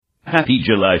Happy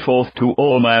July 4th to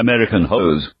all my American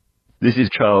hoes. This is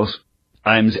Charles.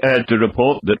 I'm sad to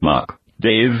report that Mark,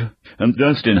 Dave, and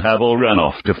Dustin have all run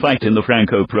off to fight in the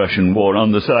Franco-Prussian War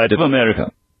on the side of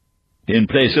America. In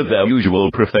place of their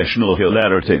usual professional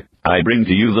hilarity, I bring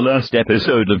to you the last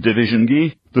episode of Division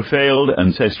G, the failed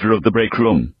ancestor of the break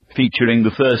room, featuring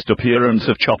the first appearance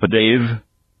of Chopper Dave.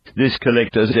 This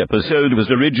collector's episode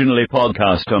was originally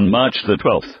podcast on March the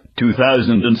 12th,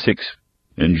 2006.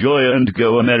 Enjoy and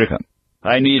go America.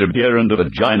 I need a beer and a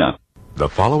vagina. The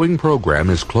following program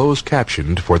is closed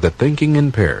captioned for the thinking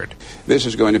impaired. This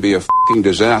is going to be a f***ing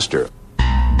disaster.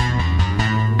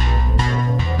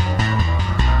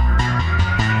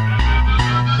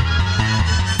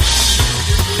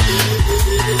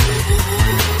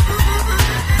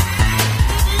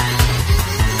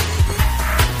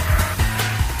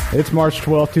 It's March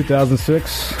 12th,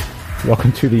 2006.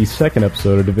 Welcome to the second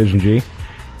episode of Division G.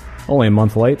 Only a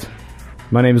month late.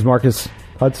 My name is Marcus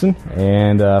Hudson,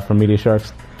 and from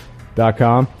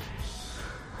MediaSharks.com.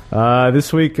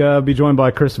 This week, I'll be joined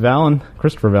by Christopher Vallon,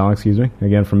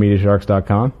 again from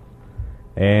MediaSharks.com,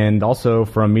 and also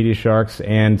from MediaSharks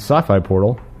and Sci-Fi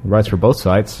Portal, who writes for both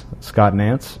sites, Scott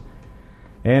Nance.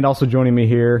 And also joining me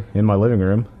here in my living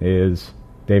room is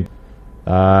Dave.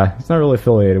 He's not really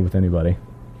affiliated with anybody,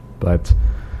 but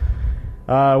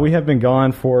we have been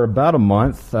gone for about a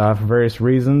month for various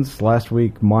reasons. Last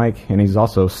week, Mike, and he's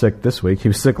also sick this week. He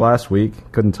was sick last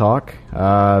week, couldn't talk.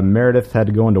 Meredith had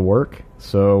to go into work,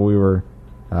 so we were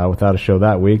without a show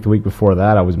that week. The week before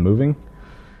that, I was moving.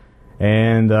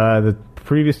 And the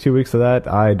previous 2 weeks of that,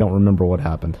 I don't remember what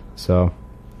happened. So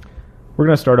we're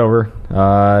going to start over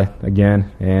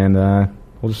again, and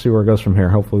we'll just see where it goes from here.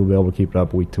 Hopefully we'll be able to keep it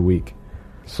up week to week.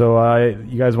 So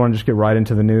you guys want to just get right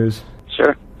into the news?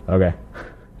 Sure. Okay.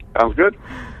 Sounds good.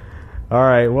 All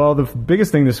right. Well, the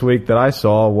biggest thing this week that I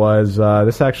saw was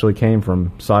this actually came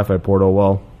from Sci-Fi Portal.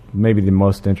 Well, maybe the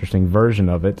most interesting version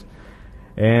of it.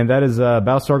 And that is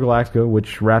Battlestar Galactica,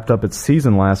 which wrapped up its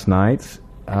season last night,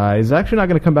 is actually not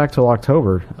going to come back till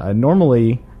October.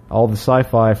 Normally, all the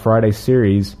Sci-Fi Friday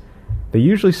series, they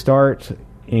usually start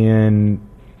in,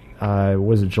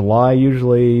 was it July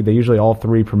usually? They usually all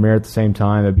three premiere at the same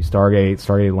time. That'd be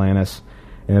Stargate Atlantis,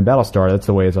 and then Battlestar. That's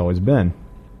the way it's always been.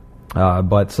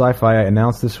 But Sci-Fi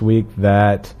announced this week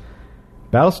that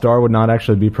Battlestar would not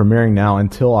actually be premiering now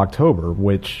until October,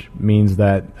 which means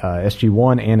that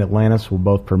SG-1 and Atlantis will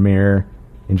both premiere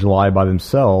in July by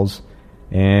themselves,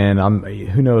 and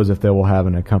who knows if they will have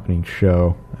an accompanying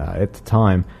show at the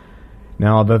time.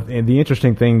 Now, the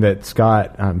interesting thing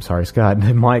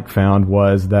that Mike found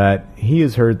was that he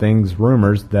has heard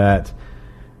rumors that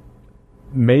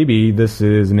maybe this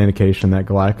is an indication that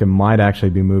Galactica might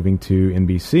actually be moving to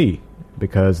NBC,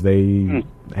 because they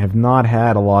have not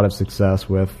had a lot of success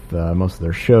with most of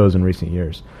their shows in recent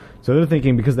years. So they're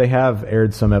thinking, because they have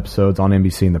aired some episodes on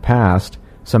NBC in the past,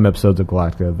 some episodes of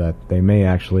Galactica, that they may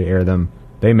actually air them,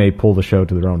 they may pull the show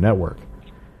to their own network.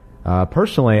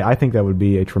 Personally, I think that would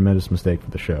be a tremendous mistake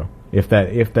for the show, if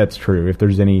that's true, if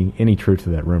there's any truth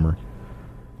to that rumor.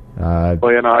 I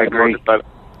agree.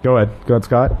 Go ahead,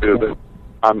 Scott.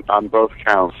 On both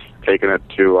counts, taking it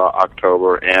to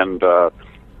October, and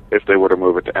if they were to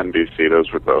move it to NBC,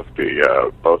 those would both be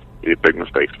big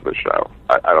mistakes for the show.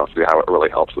 I don't see how it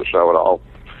really helps the show at all.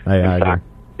 I agree.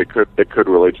 It could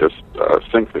really just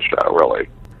sink the show, really.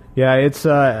 Yeah, it's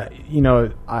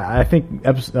I think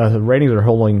ratings are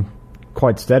holding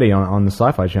quite steady on the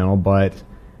Sci-Fi Channel, but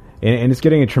and it's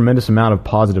getting a tremendous amount of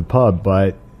positive pub,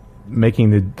 but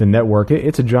making the network,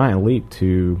 it's a giant leap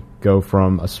to go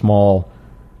from a small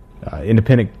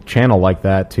independent channel like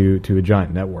that to a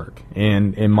giant network.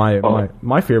 And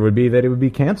my fear would be that it would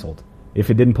be canceled if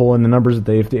it didn't pull in the numbers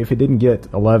that if it didn't get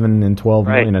 11 and 12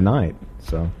 million a night.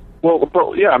 So. Well,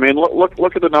 yeah. I mean,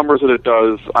 look at the numbers that it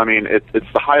does. I mean, it's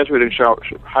the highest rated show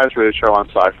on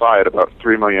Sci-Fi at about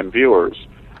 3 million viewers,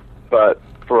 but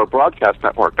for a broadcast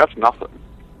network, that's nothing.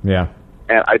 Yeah.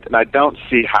 And I don't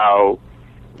see how,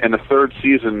 in the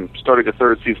starting the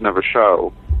third season of a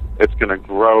show, it's going to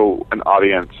grow an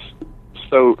audience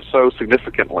so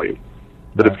significantly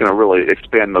that it's going to really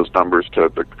expand those numbers to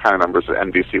the kind of numbers that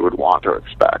NBC would want or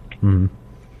expect. Mm-hmm.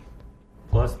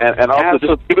 Plus, and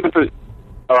also, even if it,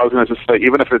 I was going to just say,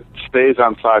 even if it stays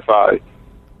on Sci-Fi,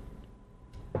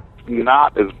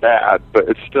 not as bad, but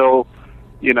it's still,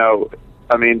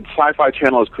 I mean, Sci-Fi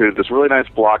Channel has created this really nice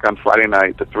block on Friday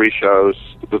night, the 3 shows,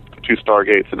 the 2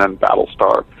 Stargates, and then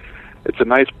Battlestar. It's a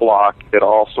nice block. It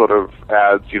all sort of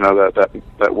adds,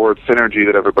 that word synergy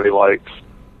that everybody likes.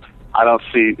 I don't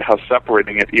see how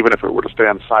separating it, even if it were to stay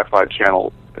on Sci-Fi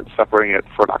Channel, and separating it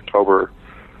for an October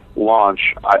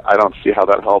launch, I don't see how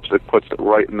that helps. It puts it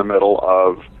right in the middle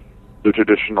of the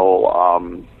traditional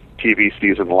TV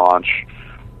season launch,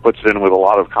 puts it in with a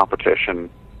lot of competition.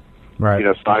 Right. You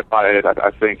know, Sci-Fi,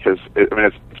 I think,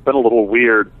 it's been a little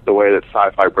weird the way that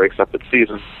Sci-Fi breaks up its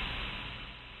seasons.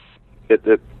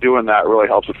 Doing that really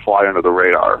helps it fly under the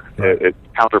radar. Right. It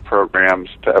counter-programs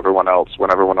to everyone else.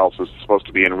 When everyone else is supposed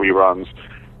to be in reruns,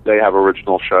 they have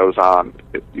original shows on.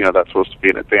 That's supposed to be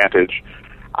an advantage.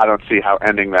 I don't see how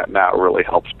ending that now really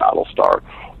helps Battlestar,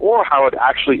 or how it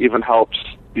actually even helps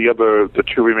the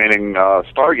two remaining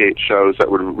Stargate shows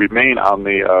that would remain on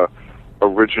the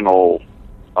original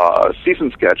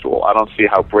season schedule. I don't see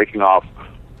how breaking off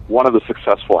one of the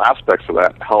successful aspects of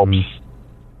that helps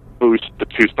boost the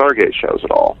two Stargate shows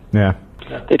at all. Yeah.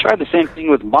 They tried the same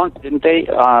thing with Monk, didn't they?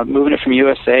 Moving it from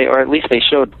USA, or at least they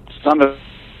showed some of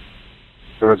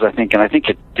it, I think, and I think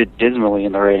it did dismally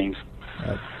in the ratings.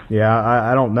 Yeah,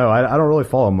 I don't know. I don't really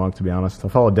follow Monk, to be honest. I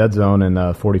follow Dead Zone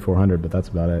and 4400, but that's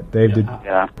about it. Dave, did...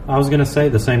 Yeah. I was going to say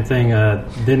the same thing.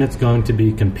 Then it's going to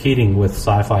be competing with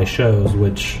sci-fi shows,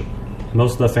 which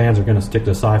most of the fans are going to stick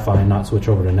to sci-fi and not switch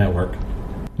over to network.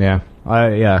 Yeah,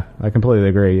 I completely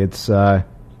agree. It's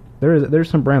there's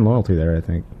some brand loyalty there, I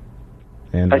think.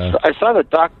 And I saw that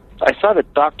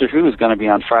Doctor Who is going to be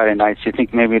on Friday nights. You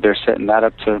think maybe they're setting that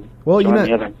up to join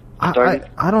the other?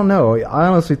 I don't know. I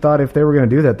honestly thought if they were going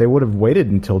to do that, they would have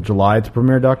waited until July to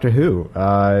premiere Doctor Who.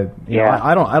 I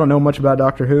don't know much about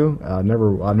Doctor Who. I've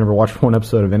never watched one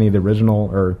episode of any of the original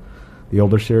or the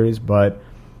older series. But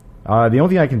the only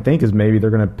thing I can think is maybe they're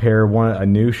going to pair a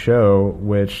new show,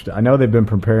 which I know they've been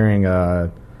preparing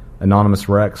Anonymous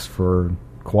Rex for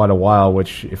quite a while.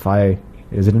 Which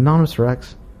is it Anonymous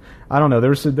Rex? I don't know.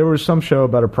 There was some show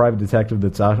about a private detective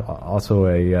that's also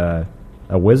a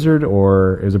wizard,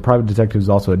 or it was a private detective who's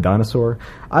also a dinosaur.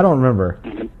 I don't remember.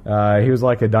 He was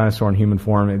like a dinosaur in human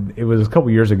form. It was a couple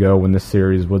years ago when this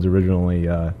series was originally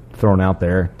thrown out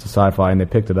there to Sci-Fi, and they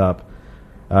picked it up.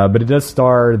 But it does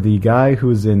star the guy who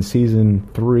was in season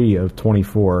 3 of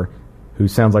 24, who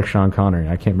sounds like Sean Connery.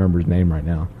 I can't remember his name right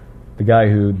now. The guy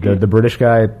who the British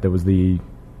guy that was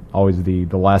always the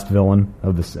last villain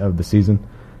of the season.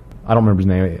 I don't remember his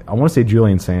name. I want to say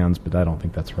Julian Sands, but I don't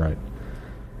think that's right.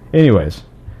 Anyways,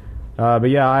 but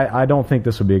yeah, I don't think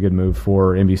this would be a good move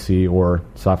for NBC or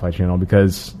Sci-Fi Channel,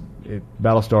 because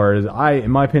Battlestar is,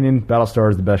 in my opinion, Battlestar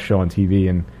is the best show on TV,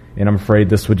 and I'm afraid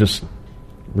this would just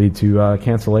lead to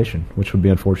cancellation, which would be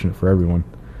unfortunate for everyone.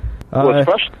 Well,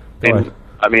 especially, to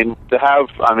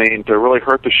really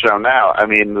hurt the show now. I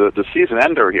mean, the season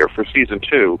ender here for season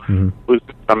 2 was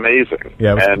amazing,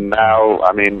 and now,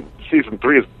 season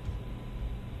 3 is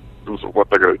what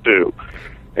they're going to do.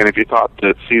 And if you thought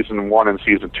that season 1 and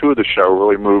season 2 of the show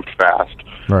really moved fast,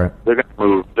 right, they're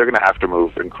going to have to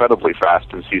move incredibly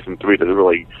fast in season 3 to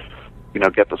really,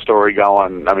 get the story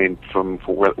going. From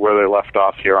where they left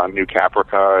off here on New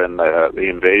Caprica and the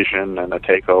invasion and the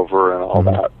takeover and all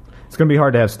that. It's going to be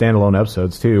hard to have standalone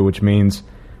episodes too, which means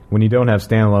when you don't have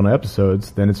standalone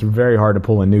episodes, then it's very hard to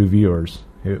pull in new viewers,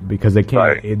 because they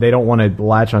can't. Right. They don't want to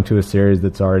latch onto a series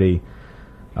that's already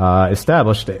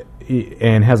established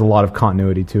and has a lot of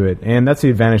continuity to it. And that's the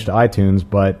advantage to iTunes,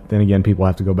 but then again, people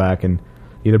have to go back and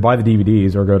either buy the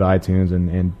DVDs or go to iTunes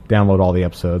and download all the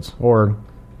episodes, or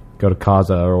go to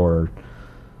Kazaa or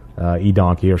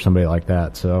eDonkey or somebody like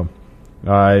that. So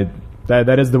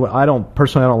that is I don't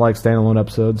like standalone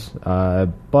episodes,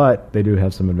 but they do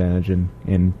have some advantage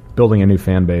in building a new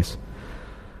fan base.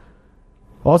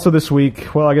 Also this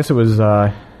week, well, I guess it was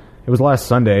last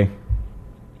Sunday,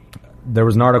 there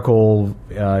was an article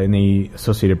in the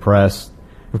Associated Press.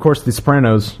 Of course, The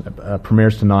Sopranos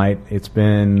premieres tonight. It's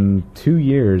been 2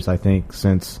 years, I think,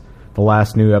 since the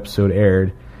last new episode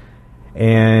aired.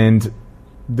 And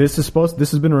this has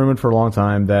been rumored for a long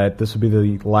time that this would be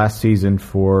the last season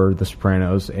for The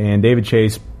Sopranos. And David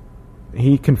Chase,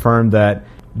 he confirmed that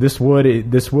this will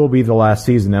be the last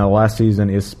season. Now, the last season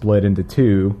is split into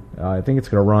 2. I think it's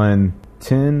going to run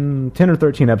 10 or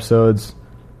 13 episodes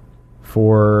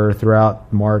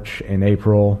throughout March and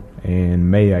April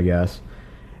and May, I guess.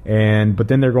 But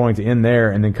then they're going to end there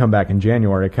and then come back in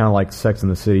January, kind of like Sex and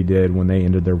the City did when they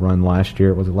ended their run last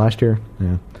year. Was it last year?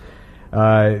 Yeah.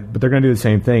 But they're going to do the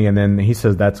same thing, and then he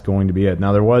says that's going to be it.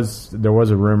 Now, there was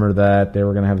a rumor that they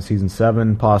were going to have a season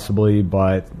 7 possibly,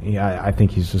 but I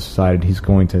think he's just decided he's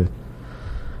going to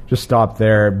just stop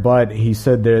there. But he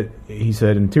said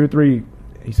in 2 or 3.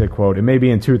 He said, quote, "It may be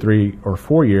in 2 or 3 or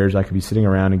 4 years I could be sitting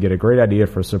around and get a great idea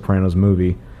for a Sopranos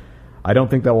movie. I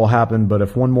don't think that will happen, but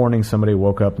if one morning somebody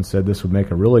woke up and said this would make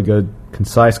a really good,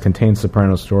 concise, contained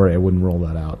Sopranos story, I wouldn't rule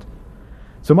that out."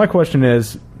 So my question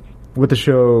is, with the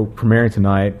show premiering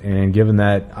tonight, and given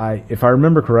that if I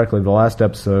remember correctly, the last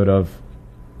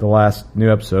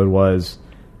new episode was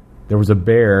there was a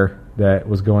bear that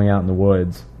was going out in the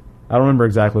woods. I don't remember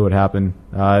exactly what happened.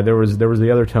 There was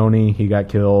the other Tony. He got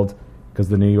killed because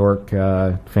the New York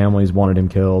families wanted him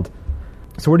killed.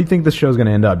 So where do you think this show's going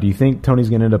to end up? Do you think Tony's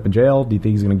going to end up in jail? Do you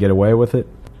think he's going to get away with it?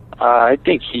 I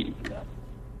think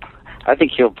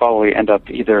he'll probably end up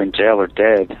either in jail or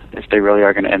dead if they really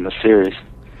are going to end the series.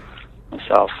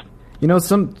 Myself,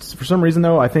 for some reason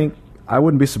though, I think I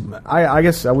wouldn't be. I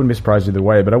guess I wouldn't be surprised either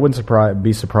way, but I wouldn't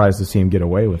be surprised to see him get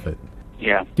away with it.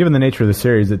 Yeah. Given the nature of the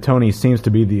series, that Tony seems to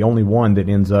be the only one that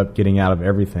ends up getting out of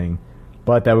everything,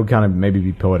 but that would kind of maybe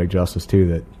be poetic justice too.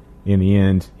 That in the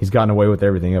end, he's gotten away with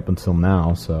everything up until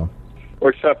now. So. Or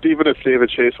except even if David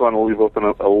Chase wanted to leave open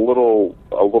a little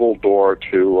door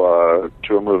to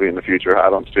a movie in the future, I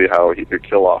don't see how he could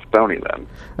kill off Tony then.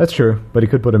 That's true, but he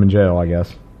could put him in jail, I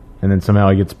guess, and then somehow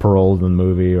he gets paroled in the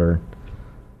movie or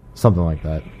something like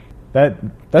that.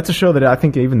 That's a show that I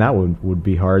think even that would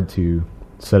be hard to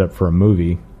set up for a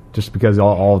movie, just because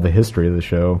all of the history of the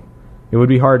show. It would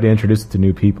be hard to introduce it to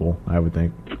new people, I would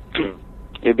think.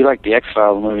 It'd be like the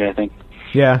X-Files movie, I think.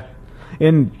 Yeah,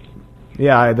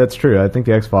 that's true. I think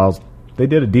the X-Files, they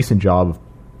did a decent job of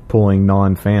pulling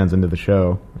non-fans into the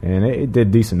show, and it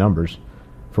did decent numbers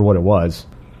for what it was.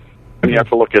 And you have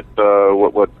to look at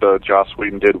what Joss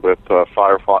Whedon did with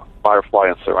Firefly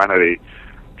and Serenity,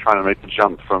 trying to make the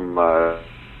jump from.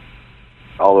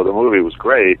 Although the movie was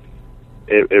great,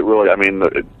 it really,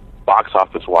 box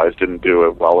office wise, didn't do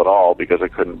it well at all because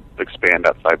it couldn't expand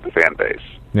outside the fan base.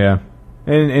 Yeah,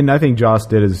 and I think Joss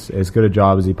did as good a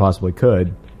job as he possibly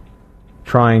could,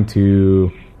 trying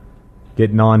to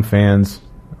get non-fans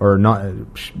or not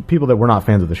people that were not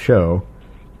fans of the show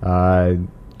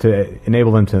to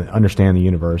enable them to understand the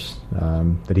universe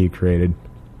that he created.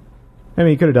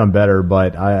 He could have done better,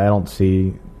 but I don't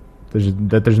see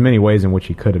there's many ways in which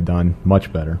he could have done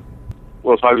much better.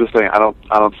 Well, so I was just saying, I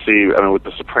don't see. With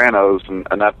The Sopranos and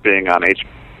that being on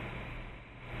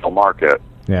HBO market,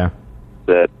 yeah.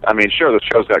 That sure, the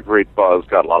show's got great buzz,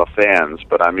 got a lot of fans,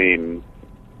 but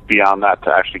beyond that,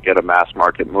 to actually get a mass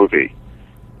market movie,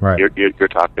 right? You're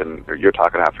talking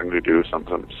having to do some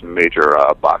major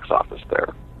box office there.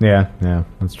 Yeah,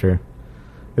 that's true.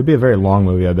 It'd be a very long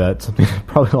movie, I bet. Something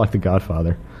probably like The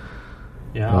Godfather.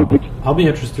 Yeah, I'll be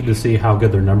interested to see how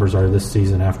good their numbers are this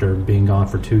season after being gone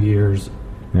for 2 years.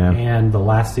 Yeah. And the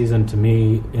last season, to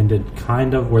me, ended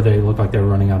kind of where they looked like they were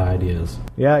running out of ideas.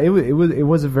 Yeah, it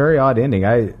was a very odd ending.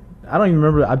 I don't even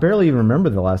remember. I barely even remember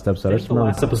the last episode. I think the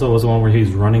last episode was the one where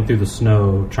he's running through the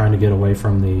snow trying to get away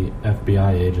from the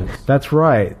FBI agents. That's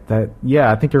right.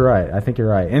 I think you're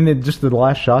right. And just the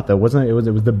last shot though, wasn't it? It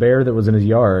was the bear that was in his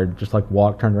yard, just like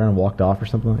turned around and walked off or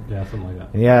something like that. Yeah, something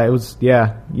like that. Yeah, it was.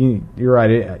 Yeah, you're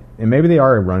right. And maybe they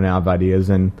are running out of ideas,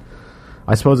 and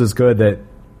I suppose it's good that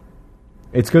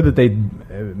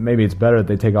maybe it's better that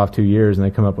they take off 2 years and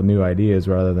they come up with new ideas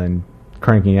rather than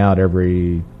cranking out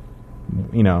every.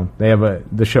 They have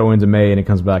the show ends in May and it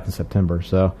comes back in September,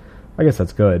 so I guess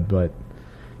that's good. But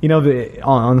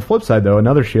on the flip side, though,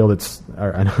 another show that's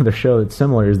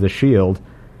similar is The Shield,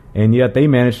 and yet they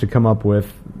managed to come up with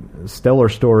stellar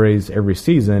stories every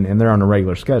season, and they're on a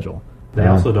regular schedule. They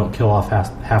also don't kill off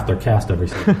half their cast every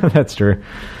season. That's true.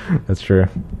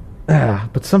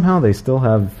 But somehow they still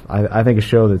have, I think, a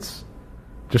show that's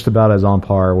just about as on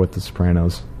par with The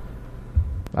Sopranos.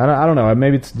 I don't know.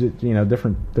 Maybe it's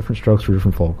different strokes for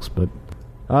different folks. But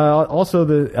also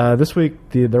this week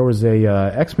there was a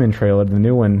X-Men trailer, the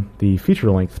new one, the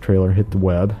feature-length trailer hit the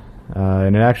web,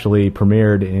 and it actually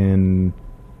premiered in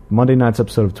Monday night's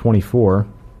episode of 24.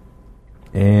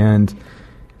 And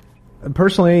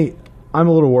personally, I'm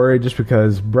a little worried just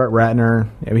because Brett Ratner,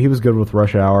 he was good with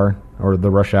Rush Hour or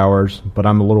the Rush Hours, but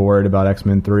I'm a little worried about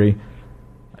X-Men 3.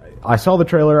 I saw the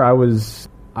trailer. I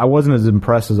wasn't as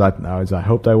impressed as I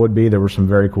hoped I would be. There were some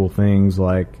very cool things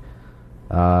like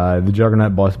the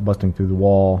Juggernaut busting through the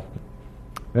wall,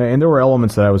 and there were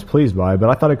elements that I was pleased by, but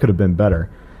I thought it could have been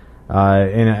better.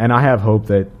 And I have hope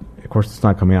that, of course, it's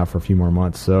not coming out for a few more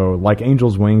months. So, like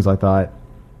Angel's Wings, I thought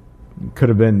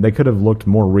they could have looked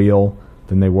more real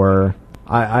than they were.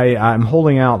 I'm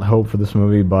holding out hope for this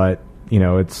movie, but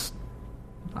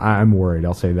I'm worried.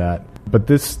 I'll say that. But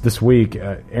this week,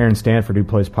 Aaron Stanford, who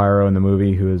plays Pyro in the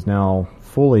movie, who has now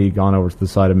fully gone over to the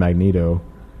side of Magneto,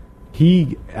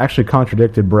 he actually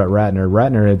contradicted Brett Ratner.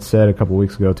 Ratner had said a couple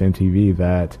weeks ago to MTV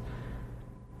that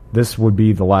this would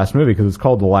be the last movie because it's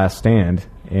called The Last Stand,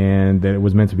 and that it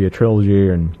was meant to be a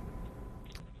trilogy.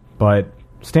 But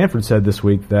Stanford said this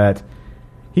week that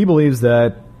he believes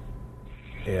that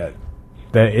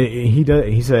that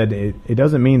he said it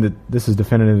doesn't mean that this is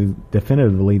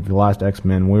definitively the last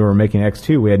X-Men. When we were making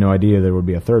X2, we had no idea there would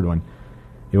be a third one.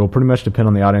 It will pretty much depend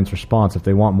on the audience response. If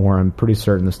they want more, I'm pretty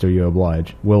certain the studio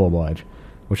will oblige,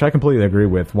 which I completely agree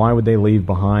with. Why would they leave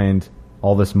behind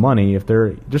all this money if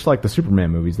they're just like the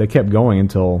Superman movies? They kept going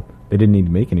until they didn't need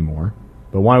to make any more.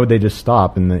 But why would they just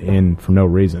stop for no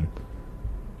reason?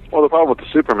 Well, the problem with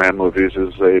the Superman movies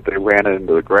is they ran it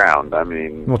into the ground. I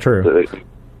mean, well, true.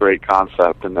 Great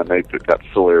concept, and then they got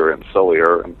sillier and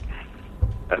sillier,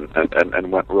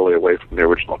 and went really away from the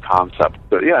original concept.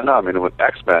 But yeah, no, I mean, with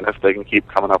X-Men, if they can keep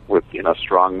coming up with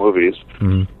strong movies,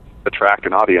 attract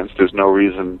an audience, there's no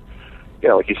reason,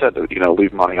 like you said, to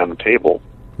leave money on the table.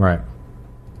 Right.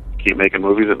 Keep making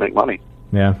movies that make money.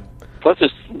 Yeah. Plus,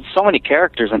 there's so many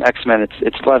characters in X-Men.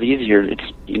 It's a lot easier. It's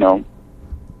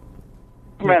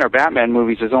Superman or Batman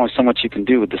movies, there's only so much you can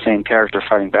do with the same character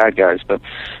fighting bad guys. But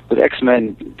with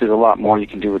X-Men, there's a lot more you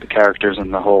can do with the characters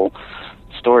and the whole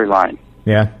storyline.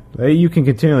 Yeah, you can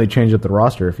continually change up the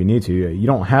roster if you need to. You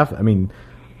don't have. I mean,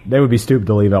 they would be stupid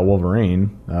to leave out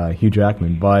Wolverine, Hugh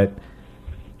Jackman, but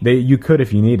you could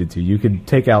if you needed to. You could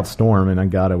take out Storm, and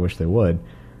I wish they would.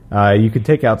 You could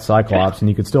take out Cyclops, and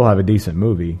you could still have a decent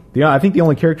movie. I think the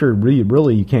only character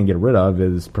really you can't get rid of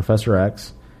is Professor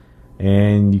X,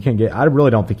 and you can't get. I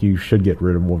really don't think you should get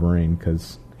rid of Wolverine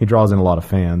because he draws in a lot of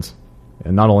fans,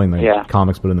 and not only in the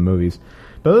comics but in the movies.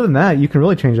 But other than that, you can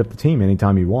really change up the team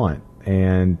anytime you want,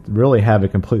 and really have a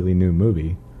completely new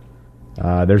movie.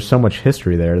 There's so much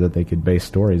history there that they could base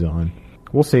stories on.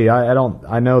 We'll see.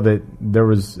 I know that there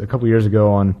was a couple years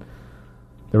ago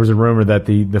there was a rumor that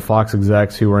the Fox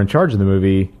execs who were in charge of the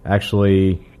movie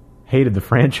actually hated the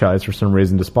franchise for some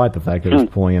reason, despite the fact that it was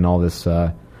pulling in all this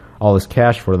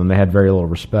cash for them. They had very little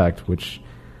respect, which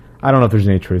I don't know if there's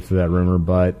any truth to that rumor,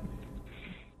 but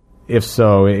if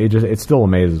so, it still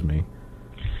amazes me.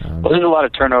 Well, there's a lot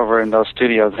of turnover in those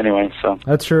studios anyway, so.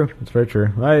 That's true. That's very true.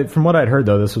 From what I'd heard,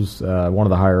 though, this was one of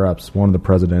the higher-ups, one of the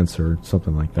presidents or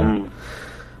something like that.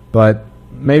 But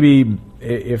maybe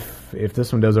if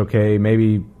this one does okay,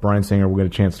 maybe Bryan Singer will get a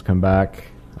chance to come back,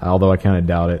 although I kind of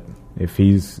doubt it. If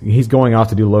he's going off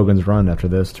to do Logan's Run after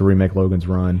this, to remake Logan's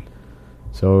Run.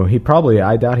 So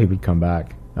I doubt he would come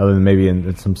back, other than maybe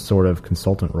in some sort of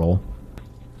consultant role.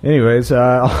 Anyways,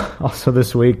 also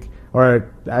this week,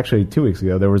 or actually 2 weeks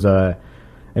ago, there was an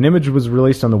image was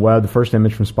released on the web, the first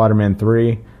image from Spider-Man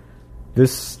 3.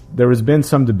 There has been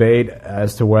some debate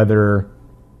as to whether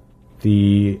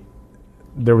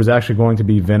there was actually going to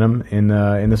be Venom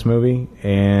in this movie,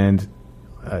 and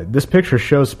this picture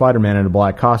shows Spider-Man in a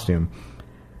black costume,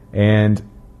 and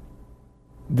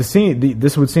this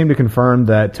would seem to confirm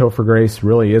that Topher Grace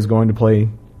really is going to play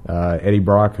Eddie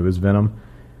Brock, who is Venom.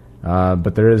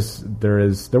 But there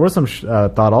was some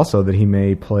thought also that he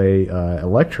may play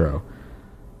Electro,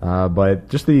 but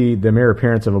just the mere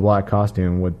appearance of a black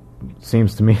costume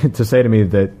seems to me to say to me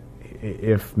that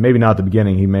if maybe not at the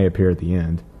beginning, he may appear at the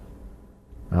end.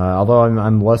 Although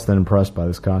I'm less than impressed by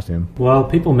this costume. Well,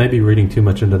 people may be reading too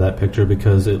much into that picture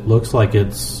because it looks like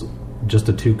it's just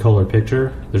a two-color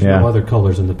picture. There's no other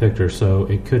colors in the picture, so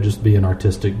it could just be an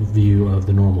artistic view of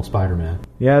the normal Spider-Man.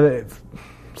 Yeah,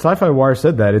 Sci-Fi Wire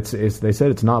said that they said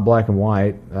it's not black and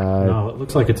white. No, it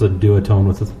looks like it's a duotone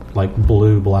with like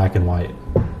blue, black, and white.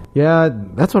 Yeah,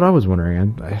 that's what I was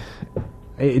wondering.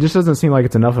 It just doesn't seem like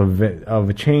it's enough of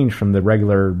a change from the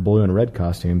regular blue and red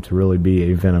costume to really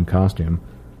be a Venom costume.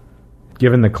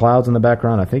 Given the clouds in the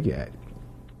background, I think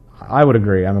I would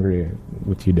agree. I'm agreeing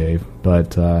with you, Dave.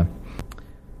 But I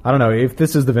don't know. If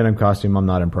this is the Venom costume, I'm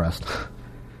not impressed.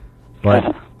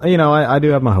 But I do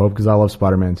have my hope because I love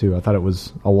Spider-Man too. I thought it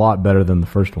was a lot better than the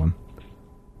first one.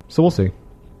 So we'll see.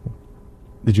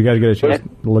 Did you guys get a chance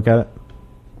to look at it?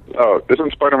 Oh,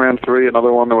 isn't Spider-Man 3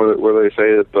 another one where they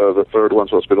say that the third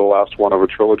one's supposed to be the last one of a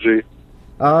trilogy?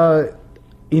 I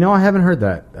haven't heard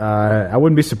that. I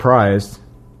wouldn't be surprised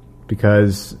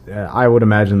because I would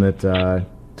imagine that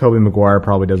Tobey Maguire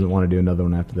probably doesn't want to do another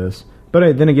one after this.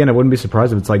 But then again, I wouldn't be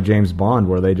surprised if it's like James Bond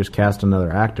where they just cast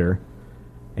another actor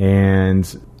and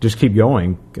just keep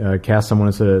going. Cast someone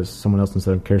else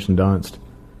instead of Kirsten Dunst.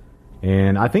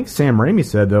 And I think Sam Raimi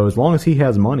said, though, as long as he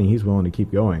has money, he's willing to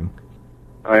keep going.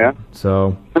 Oh, yeah?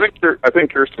 So I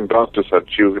think Kirsten Dunst just said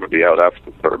she was going to be out after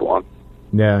the third one.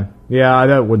 Yeah,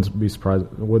 that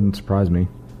wouldn't surprise me.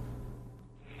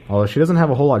 Although she doesn't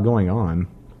have a whole lot going on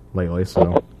lately,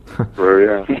 so.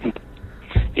 Sure, yeah.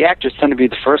 The actors tend to be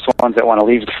the first ones that want to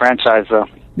leave the franchise, though.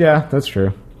 Yeah, that's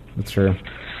true. Because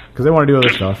they want to do other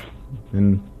stuff,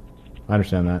 and I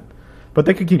understand that. But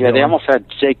they could keep going. Yeah, they almost had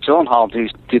Jake Gyllenhaal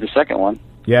do the second one.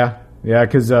 Yeah,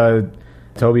 because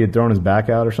Toby had thrown his back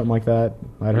out or something like that.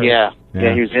 I'd heard. Yeah,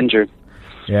 he was injured.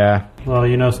 Yeah.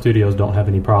 Well, studios don't have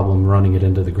any problem running it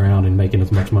into the ground and making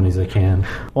as much money as they can.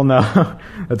 Well, no,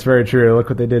 that's very true. Look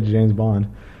what they did to James Bond.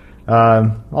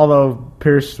 Although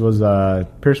Pierce was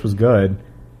good,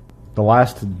 the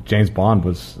last James Bond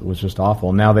was just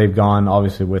awful. Now they've gone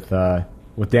obviously with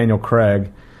Daniel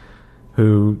Craig,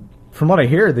 who, from what I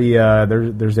hear,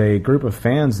 there's a group of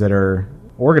fans that are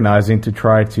organizing to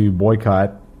try to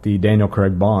boycott the Daniel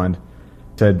Craig Bond.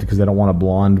 Said because they don't want a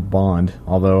blonde Bond,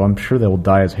 although I'm sure they will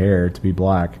dye his hair to be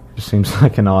black. Just seems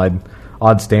like an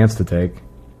odd stance to take.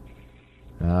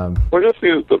 Well, just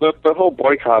the whole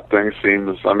boycott thing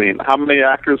seems. I mean, how many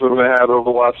actors have they had over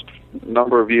the last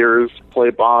number of years play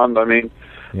Bond? I mean,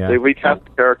 they recast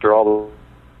the character all the.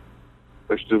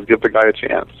 They should just give the guy a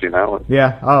chance,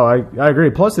 Yeah. Oh, I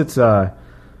agree. Plus, it's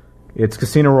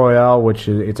Casino Royale, which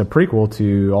it's a prequel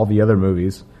to all the other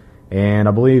movies, and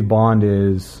I believe Bond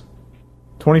is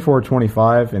 24 or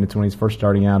 25, and it's when he's first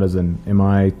starting out as an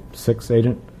MI6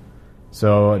 agent.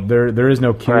 So there is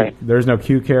no Q. Right. There is no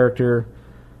Q character.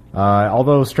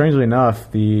 Although strangely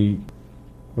enough,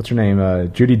 what's her name?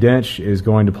 Judi Dench is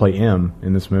going to play M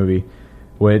in this movie,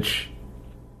 which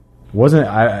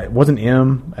wasn't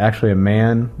M actually a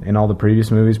man in all the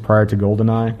previous movies prior to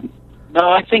GoldenEye?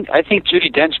 No, I think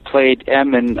Judi Dench played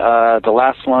M in the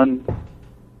last one.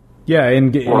 Yeah,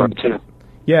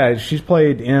 yeah, she's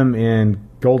played M in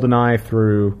GoldenEye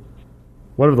through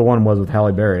whatever the one was with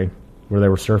Halle Berry, where they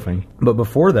were surfing. But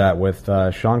before that, with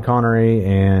Sean Connery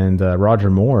and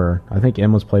Roger Moore, I think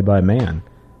M was played by a man.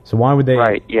 So why would they?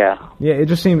 Right. Yeah. Yeah.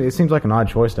 It seems like an odd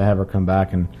choice to have her come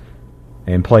back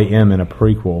and play M in a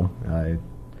prequel.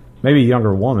 Maybe a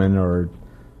younger woman, or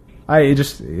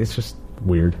it's just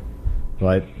weird.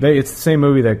 But it's the same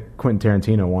movie that Quentin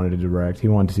Tarantino wanted to direct. He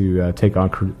wanted to take on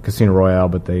Casino Royale,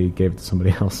 but they gave it to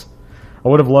somebody else. I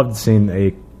would have loved to seen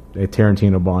a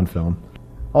Tarantino Bond film.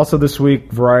 Also this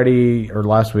week,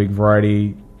 last week,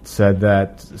 Variety said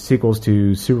that sequels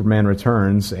to Superman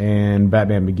Returns and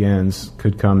Batman Begins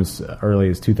could come as early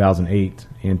as 2008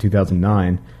 and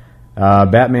 2009.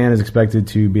 Batman is expected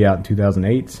to be out in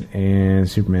 2008 and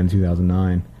Superman in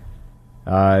 2009.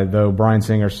 Though Bryan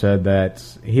Singer said that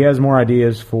he has more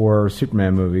ideas for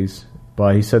Superman movies,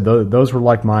 but he said those were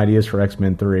like my ideas for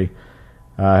X-Men 3.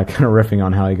 Kind of riffing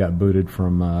on how he got booted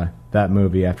from that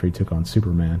movie after he took on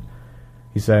Superman.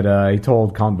 He said he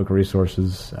told Comic Book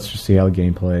Resources, let's just see how the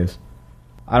game plays.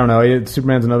 I don't know.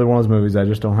 Superman's another one of those movies I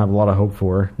just don't have a lot of hope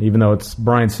for. Even though it's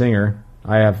Bryan Singer,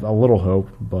 I have a little hope,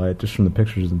 but just from the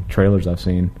pictures and trailers I've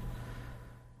seen,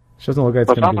 it doesn't look like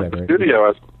it's going to be that great.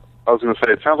 I was going to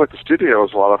say, it sounds like the studio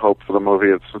has a lot of hope for the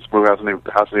movie. Since the movie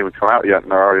hasn't even come out yet,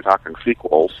 and they're already talking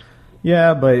sequels.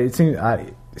 Yeah, but it seems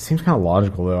kind of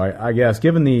logical, though. I guess,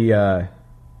 given the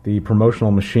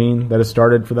promotional machine that has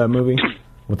started for that movie,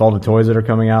 with all the toys that are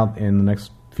coming out in the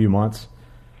next few months,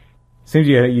 it seems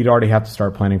you'd already have to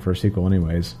start planning for a sequel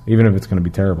anyways, even if it's going to be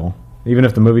terrible. Even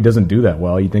if the movie doesn't do that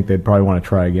well, you'd think they'd probably want to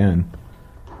try again,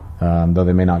 though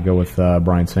they may not go with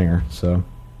Bryan Singer. So,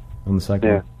 on the second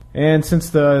one. And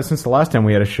since the last time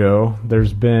we had a show,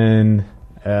 there's been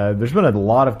a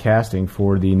lot of casting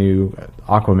for the new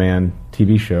Aquaman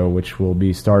TV show, which will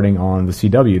be starting on the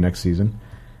CW next season.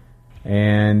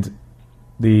 And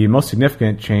the most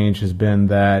significant change has been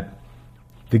that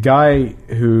the guy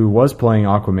who was playing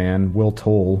Aquaman, Will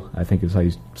Toll, I think is how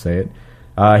you say it,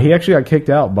 he actually got kicked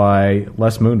out by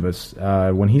Les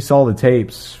Moonves. When he saw the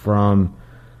tapes from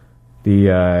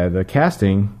the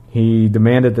casting, he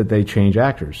demanded that they change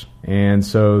actors. And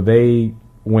so they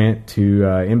went to the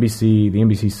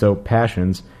NBC soap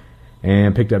Passions,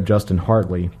 and picked up Justin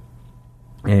Hartley.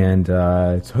 And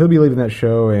so he'll be leaving that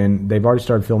show, and they've already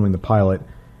started filming the pilot.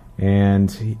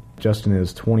 And Justin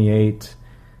is 28.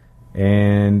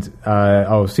 And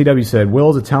CW said, Will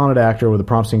is a talented actor with a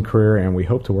promising career, and we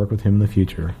hope to work with him in the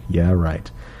future. Yeah,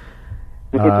 right.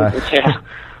 Yeah.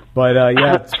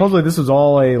 But supposedly this was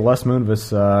all a Les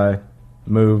Moonves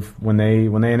move. When they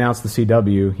announced the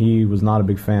CW, he was not a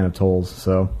big fan of Toll's,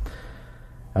 so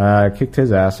kicked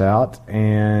his ass out.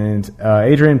 And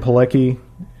Adrienne Palicki,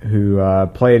 who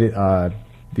played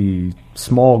the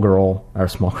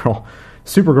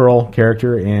Supergirl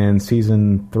character in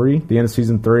season 3, the end of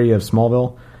season 3 of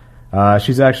Smallville,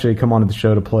 she's actually come onto the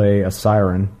show to play a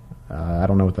siren. I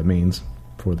don't know what that means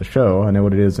for the show. I know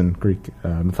what it is in Greek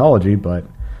mythology, but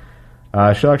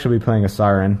she'll actually be playing a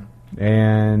siren.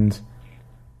 And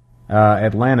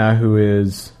Atlanta, who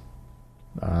is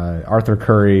Arthur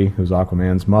Curry, who's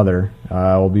Aquaman's mother,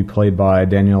 will be played by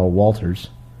Danielle Walters.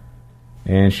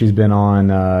 And she's been on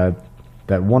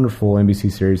that wonderful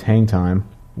NBC series Hang Time,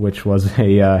 which was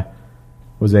a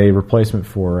was a replacement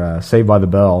for Saved by the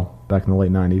Bell back in the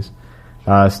late 90s.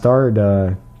 Starred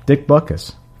Dick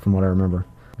Butkus, from what I remember.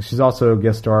 She's also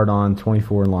guest starred on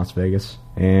 24 in Las Vegas,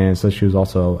 and so she was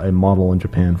also a model in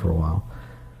Japan for a while.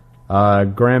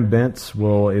 Graham Bentz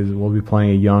will be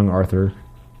playing a young Arthur,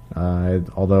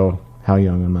 although how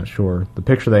young I'm not sure. The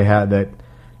picture they had that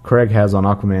Craig has on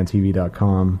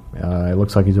AquamanTV.com, it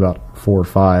looks like he's about 4 or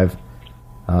 5,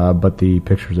 but the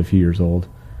picture's a few years old.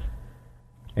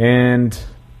 And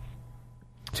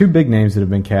two big names that have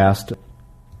been cast.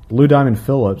 Lou Diamond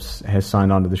Phillips has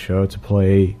signed on to the show to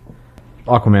play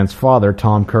Aquaman's father,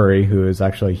 Tom Curry, who is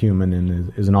actually a human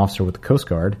and is an officer with the Coast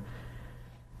Guard.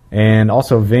 And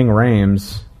also Ving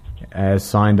Rhames has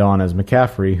signed on as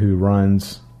McCaffrey, who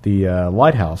runs the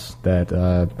lighthouse that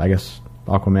I guess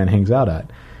Aquaman hangs out at.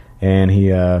 And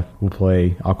he will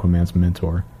play Aquaman's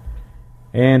mentor.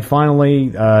 And finally,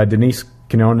 Denise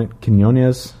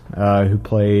Quinones, who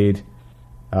played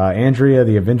Andrea,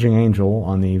 the Avenging Angel,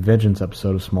 on the Vengeance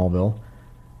episode of Smallville,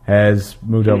 has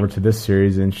moved over to this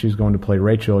series, and she's going to play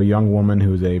Rachel, a young woman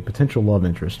who is a potential love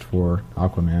interest for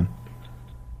Aquaman.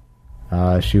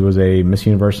 She was a Miss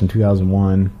Universe in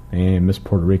 2001 and Miss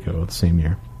Puerto Rico the same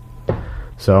year.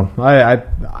 So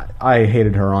I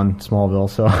hated her on Smallville.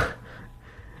 So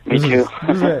Me too.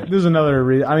 This is another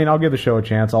reason. I mean, I'll give the show a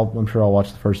chance. I'm sure I'll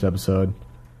watch the first episode.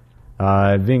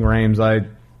 Ving Rhames,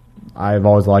 I've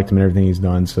always liked him and everything he's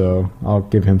done, so I'll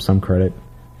give him some credit.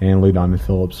 And Lou Diamond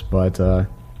Phillips, but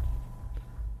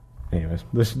anyways,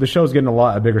 the show's getting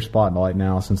a bigger spotlight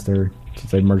now since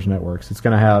they merged networks. It's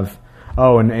going to have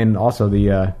and also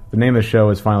the name of the show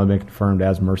has finally been confirmed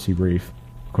as Mercy Reef,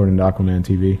 according to Aquaman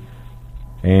TV.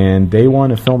 And day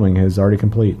 1 of filming is already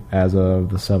complete as of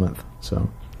the 7th. So.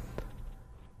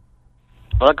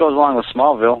 Well, that goes along with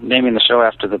Smallville, naming the show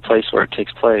after the place where it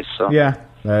takes place. So yeah,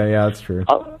 that's true.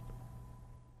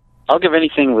 I'll give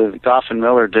anything with Goff and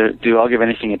Miller do. I'll give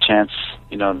anything a chance.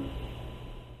 You know,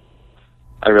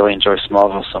 I really enjoy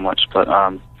Smallville so much, but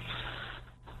I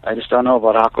just don't know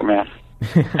about Aquaman.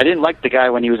 I didn't like the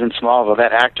guy when he was in Smallville.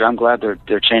 That actor, I'm glad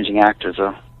they're changing actors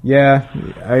though. Yeah,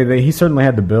 he certainly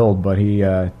had the build, but he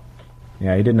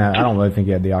didn't. I don't really think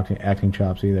he had the acting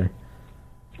chops either.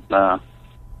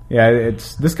 Yeah,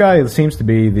 this guy seems to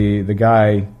be the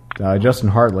guy, Justin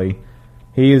Hartley.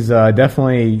 He is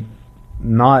definitely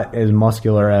not as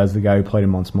muscular as the guy who played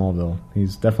him on Smallville.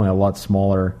 He's definitely a lot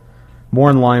smaller, more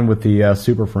in line with the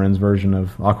Super Friends version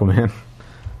of Aquaman.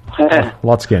 A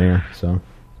lot skinnier. So,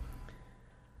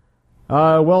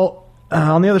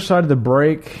 on the other side of the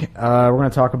break, we're going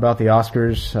to talk about the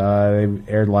Oscars. They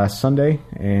aired last Sunday,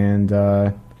 and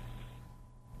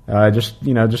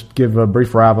just give a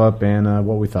brief wrap up and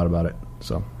what we thought about it.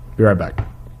 So, be right back.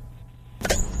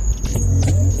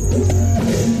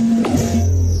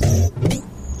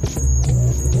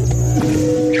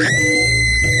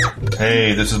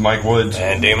 Hey, this is Mike Woods.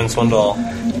 And Damon Swindoll.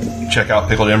 Check out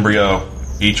Pickled Embryo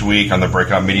each week on the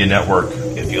Breakout Media Network.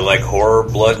 If you like horror,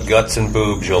 blood, guts, and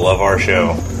boobs, you'll love our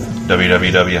show.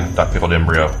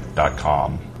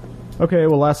 www.pickledembryo.com. Okay,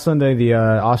 well, last Sunday the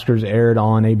Oscars aired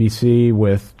on ABC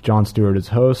with Jon Stewart as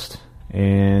host,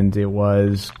 and it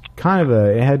was kind of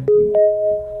there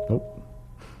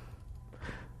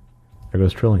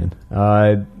goes Trillion.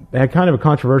 It had kind of a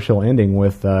controversial ending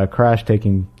with Crash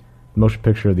taking Motion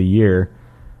Picture of the Year.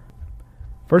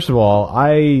 First of all,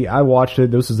 I watched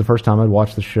it. This is the first time I'd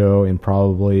watched the show in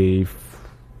probably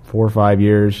 4 or 5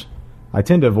 years. I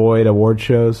tend to avoid award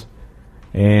shows,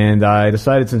 and I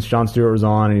decided since Jon Stewart was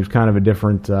on and he was kind of a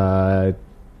different,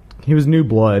 he was new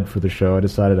blood for the show, I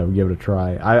decided I would give it a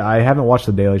try. I haven't watched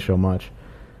The Daily Show much,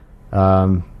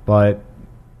 but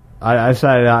I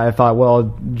decided, I thought,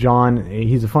 well, Jon,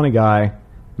 he's a funny guy.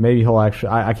 Maybe he'll actually...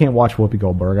 I can't watch Whoopi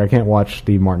Goldberg. I can't watch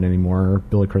Steve Martin anymore, or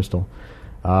Billy Crystal.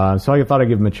 So I thought I'd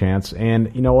give him a chance.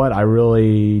 And you know what? I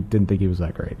really didn't think he was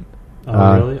that great.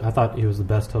 Oh, really? I thought he was the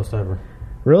best host ever.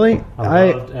 Really?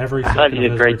 I loved every second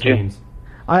of his routines.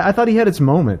 I thought he had its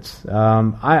moments.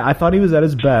 I thought he was at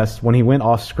his best when he went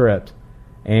off script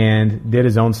and did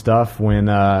his own stuff when...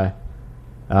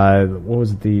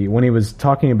 when he was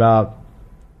talking about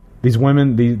these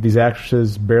women, these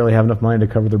actresses barely have enough money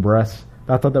to cover their breasts.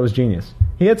 I thought that was genius.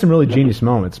 He had some really genius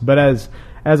moments, but as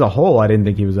a whole, I didn't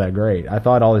think he was that great. I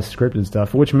thought all his scripted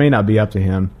stuff, which may not be up to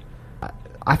him,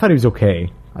 I thought he was okay.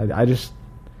 I just...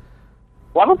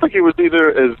 Well, I don't think he was either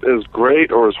as great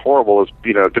or as horrible as,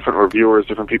 different reviewers,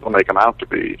 different people make him out to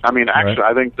be. I mean, actually,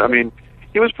 right. I think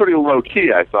he was pretty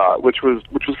low-key, I thought, which was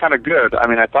kind of good. I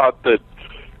mean, I thought that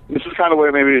this is kind of the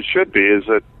way maybe it should be, is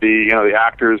that the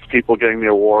actors, people getting the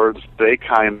awards, they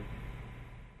kind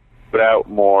out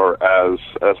more as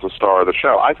the star of the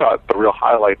show. I thought the real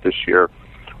highlight this year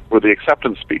were the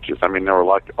acceptance speeches. I mean, there were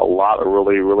like a lot of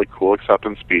really, really cool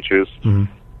acceptance speeches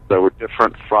that were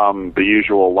different from the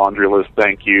usual laundry list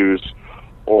thank yous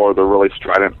or the really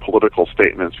strident political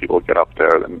statements people get up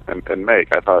there and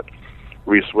make. I thought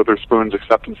Reese Witherspoon's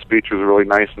acceptance speech was really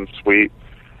nice and sweet.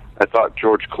 I thought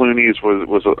George Clooney's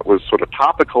was sort of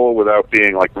topical without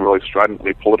being like really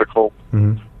stridently political.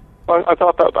 I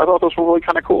thought those were really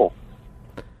kind of cool.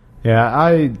 Yeah,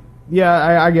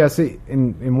 I guess,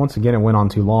 and once again, it went on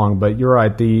too long. But you're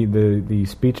right. The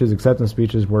speeches, acceptance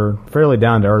speeches, were fairly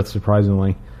down to earth,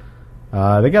 surprisingly.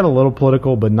 They got a little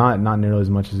political, but not nearly as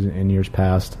much as in years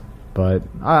past. But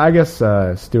I guess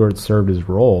Stewart served his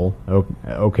role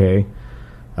okay.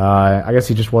 I guess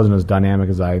he just wasn't as dynamic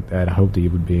as I had hoped he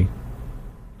would be.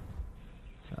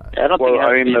 I don't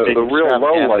think the real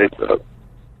low light.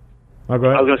 Oh, go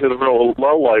ahead. I was going to say the real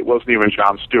low light wasn't even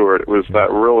Jon Stewart. It was that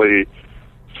really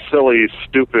silly,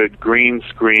 stupid green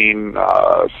screen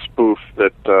spoof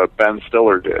that Ben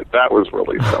Stiller did. That was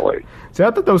really silly. See, I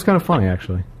thought that was kind of funny,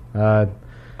 actually. Oh,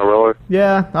 really?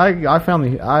 Yeah, I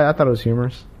found I thought it was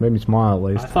humorous. Made me smile at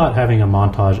least. I thought having a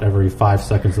montage every 5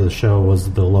 seconds of the show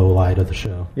was the low light of the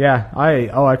show. Yeah,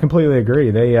 I completely agree.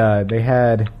 They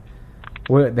had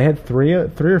three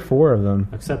or four of them,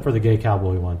 except for the gay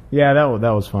cowboy one. Yeah, that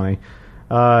was funny.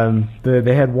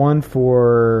 They had one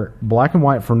for black and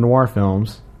white for noir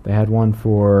films. They had one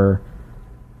for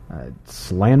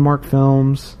landmark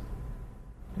films,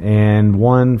 and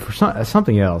one for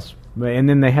something else. And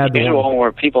then they had the one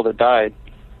where people that died.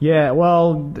 Yeah,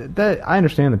 well, I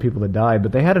understand the people that died,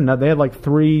 but they had like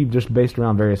three just based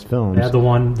around various films. They had the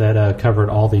one that covered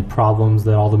all the problems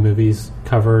that all the movies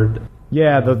covered.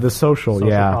 Yeah, the social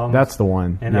problems. That's the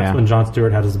one. And that's when Jon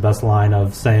Stewart had his best line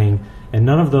of saying, "And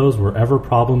none of those were ever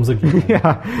problems again."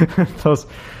 Yeah,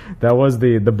 that was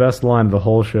the best line of the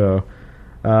whole show.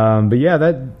 But yeah,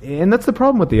 that's the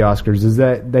problem with the Oscars is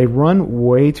that they run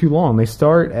way too long. They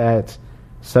start at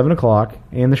 7 o'clock,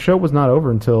 and the show was not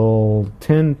over until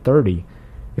 10:30.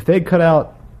 If they had cut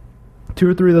out 2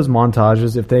 or 3 of those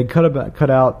montages, if they had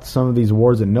cut out some of these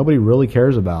awards that nobody really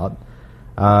cares about,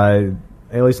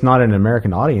 at least not in an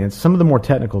American audience, some of the more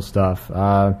technical stuff,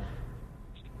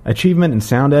 achievement in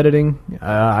sound editing,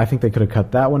 I think they could have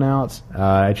cut that one out.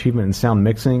 Achievement in sound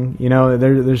mixing,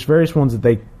 there's various ones that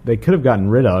they could have gotten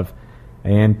rid of,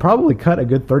 and probably cut a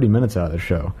good 30 minutes out of the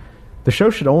show. The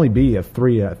show should only be a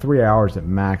 3 hours at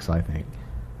max, I think.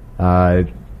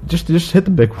 Just hit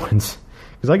the big ones,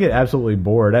 because I get absolutely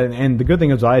bored. And the good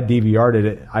thing is I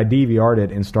DVR'd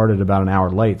it and started about an hour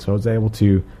late, so I was able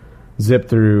to zip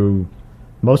through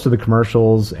most of the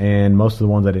commercials and most of the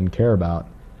ones I didn't care about.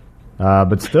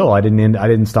 But still, I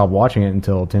didn't stop watching it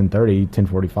until 10:30,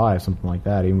 10:45, something like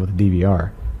that, even with the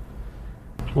DVR.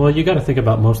 Well, you got to think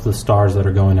about most of the stars that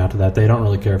are going out to that. They don't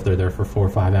really care if they're there for 4 or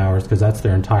 5 hours because that's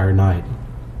their entire night,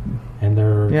 and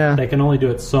they can only do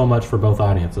it so much for both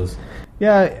audiences.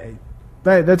 Yeah,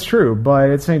 that's true.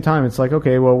 But at the same time, it's like,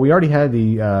 okay, well, we already had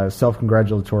the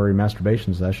self-congratulatory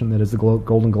masturbation session that is the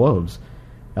Golden Globes.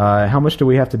 How much do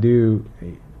we have to do?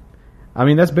 I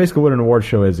mean, that's basically what an award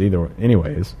show is,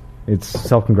 anyways. It's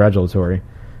self-congratulatory.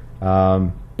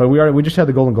 But we just had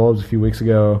the Golden Globes a few weeks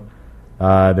ago.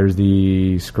 There's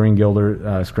the Screen Guild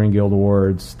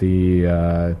Awards,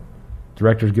 the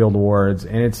Directors Guild Awards,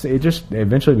 and it just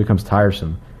eventually becomes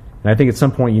tiresome. And I think at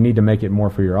some point you need to make it more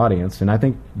for your audience. And I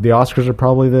think the Oscars are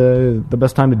probably the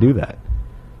best time to do that.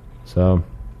 So.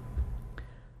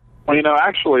 Well,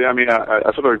 actually, I mean, I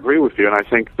sort of agree with you, and I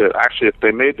think that actually if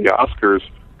they made the Oscars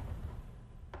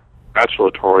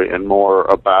congratulatory and more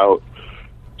about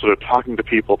sort of talking to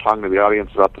people, talking to the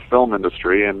audience about the film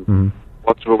industry and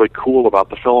what's really cool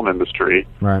about the film industry,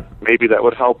 right? Maybe that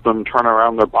would help them turn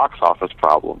around their box office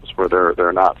problems where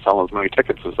they're not selling as many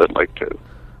tickets as they'd like to.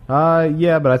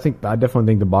 Yeah, but I definitely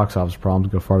think the box office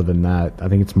problems go farther than that. I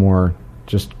think it's more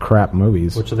just crap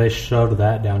movies. Which they shoved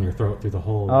that down your throat through the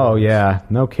whole. Oh yeah,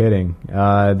 no kidding.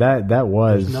 That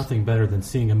was. There's nothing better than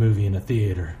seeing a movie in a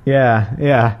theater.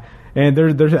 Yeah, and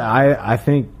I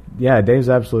think Dave's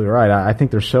absolutely right. I think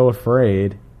they're so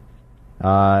afraid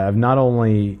of not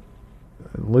only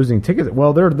losing tickets.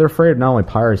 Well, they're afraid of not only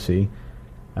piracy,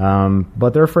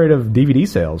 but they're afraid of DVD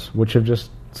sales, which have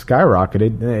just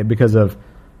skyrocketed because of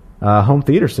home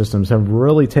theater systems have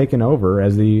really taken over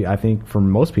as I think for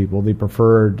most people, the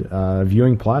preferred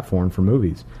viewing platform for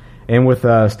movies. And with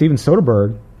Steven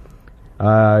Soderbergh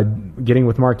getting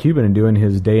with Mark Cuban and doing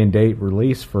his day and date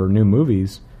release for new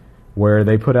movies, where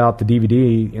they put out the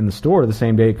DVD in the store the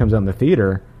same day it comes out in the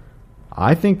theater,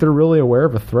 I think they're really aware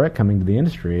of a threat coming to the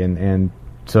industry, and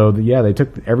So they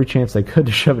took every chance they could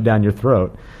to shove it down your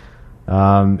throat.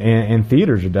 And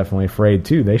theaters are definitely afraid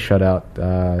too. They shut out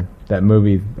that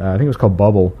movie. I think it was called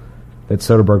Bubble, that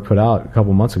Soderbergh put out a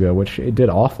couple months ago, which it did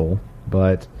awful.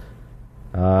 But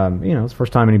it's the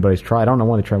first time anybody's tried. I don't know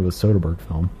why they tried with a Soderbergh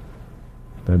film.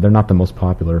 They're not the most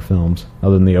popular films,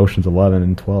 other than the Ocean's 11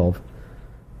 and 12.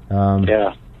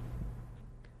 Yeah.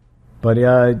 But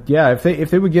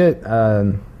if they would get,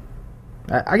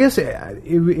 I guess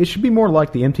it should be more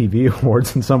like the MTV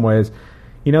Awards in some ways.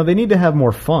 They need to have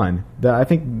more fun. I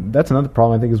think that's another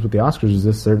problem. I think is with the Oscars is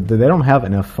this: they don't have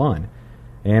enough fun.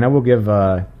 And I will give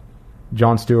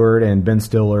Jon Stewart and Ben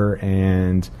Stiller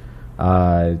and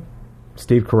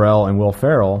Steve Carell and Will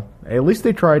Ferrell. At least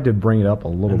they tried to bring it up a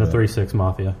little bit. And the 3-6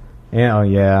 Mafia.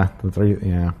 Yeah,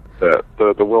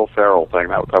 The Will Ferrell thing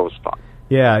that was fun.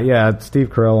 Yeah, Steve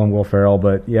Carell and Will Ferrell,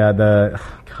 but the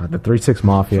 3-6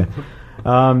 Mafia.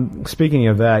 Speaking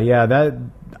of that,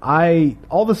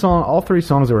 all three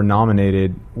songs that were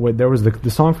nominated. There was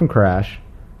the song from Crash.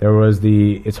 There was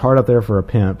the "It's Hard Out There for a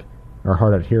Pimp" or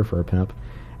 "Hard Out Here for a Pimp,"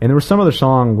 and there was some other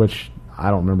song which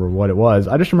I don't remember what it was.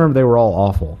 I just remember they were all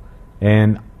awful.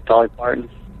 And Dolly Parton.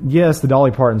 Yes, the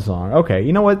Dolly Parton song. Okay,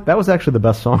 you know what? That was actually the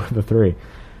best song of the three.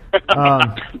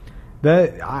 I'd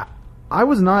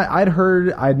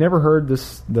never heard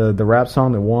the rap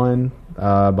song that won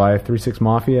by 3-6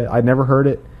 Mafia. I'd never heard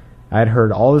it. I'd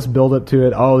heard all this build up to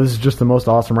it. Oh, this is just the most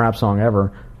awesome rap song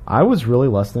ever. I was really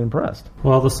less than impressed.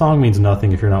 Well, the song means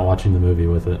nothing if you're not watching the movie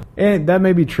with it. And that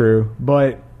may be true,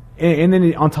 but and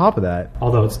then on top of that,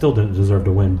 although it still didn't deserve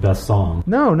to win best song.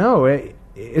 No.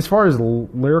 As far as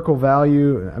lyrical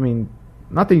value, I mean,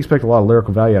 not that you expect a lot of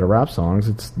lyrical value out of rap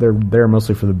songs. They're there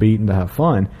mostly for the beat and to have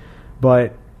fun.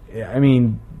 But I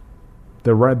mean,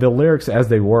 the lyrics as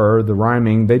they were, the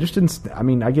rhyming, they just didn't. I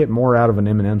mean, I get more out of an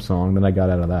Eminem song than I got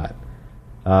out of that.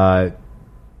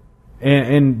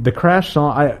 And the Crash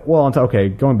song,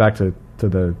 going back to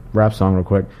the rap song real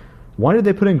quick. Why did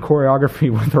they put in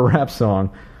choreography with the rap song?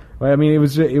 I mean, it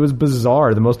was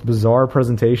bizarre, the most bizarre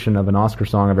presentation of an Oscar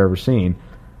song I've ever seen.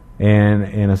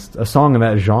 And a song in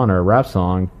that genre, a rap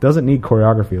song, doesn't need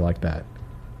choreography like that.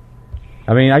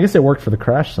 I mean, I guess it worked for the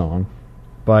Crash song,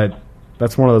 but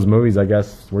that's one of those movies, I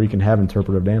guess, where you can have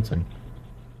interpretive dancing.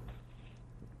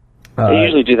 They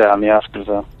usually do that on the Oscars,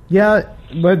 though. Yeah,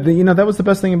 but that was the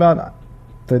best thing about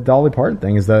the Dolly Parton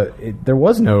thing is that there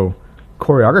was no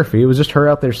choreography. It was just her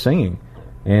out there singing.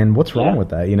 And what's wrong with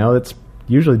that? It's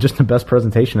usually just the best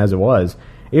presentation as it was.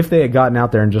 If they had gotten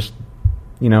out there and just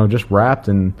rapped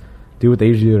and do what they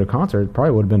usually do at a concert, it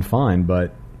probably would have been fine.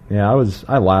 But yeah,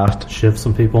 I laughed. Shift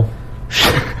some people.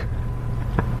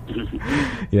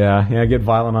 Yeah, get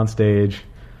violent on stage.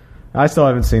 I still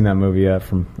haven't seen that movie yet.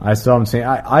 I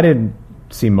didn't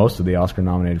see most of the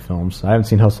Oscar-nominated films. I haven't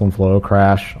seen Hustle and Flow,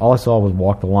 Crash. All I saw was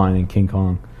Walk the Line and King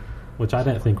Kong. Which I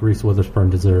didn't think Reese Witherspoon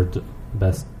deserved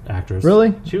Best Actress.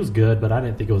 Really? She was good, but I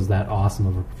didn't think it was that awesome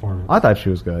of a performance. I thought she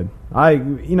was good.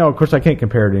 Of course, I can't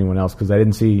compare her to anyone else because I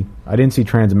didn't see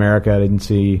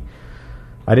Transamerica.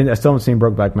 I still haven't seen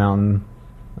Brokeback Mountain.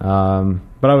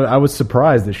 But I was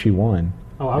surprised that she won.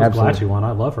 Oh, I was glad she won.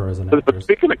 I love her as an actress. But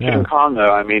speaking of King Kong,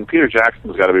 though, I mean, Peter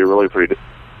Jackson's got to be really pretty.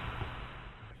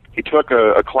 He took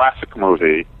a classic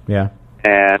movie,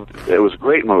 and it was a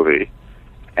great movie,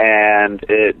 and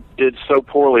it did so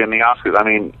poorly in the Oscars. I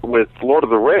mean, with Lord of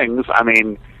the Rings,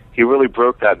 he really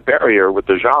broke that barrier with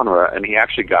the genre, and he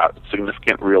actually got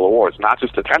significant real awards, not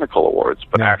just the technical awards,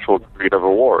 but actual creative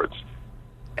awards.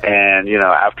 And,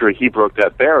 after he broke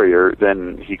that barrier,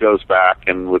 then he goes back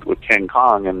and with King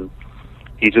Kong, and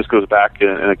he just goes back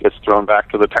and it gets thrown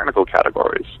back to the technical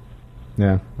categories.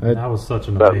 Yeah. That was such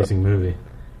an amazing movie.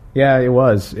 Yeah, it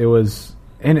was.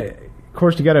 And of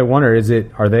course you got to wonder,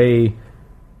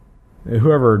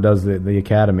 whoever does the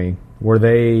Academy, were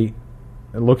they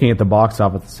looking at the box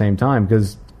office at the same time?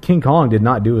 Because King Kong did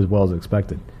not do as well as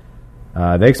expected.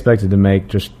 They expected to make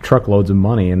just truckloads of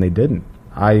money, and they didn't.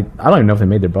 I don't even know if they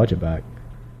made their budget back.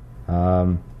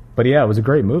 But yeah, it was a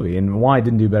great movie, and why it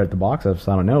didn't do better at the box office,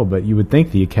 I don't know. But you would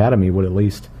think the Academy would at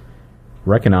least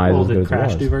recognize as good as it was. Did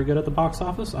Crash do very good at the box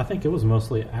office? I think it was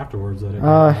mostly afterwards that it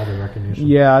got all the recognition.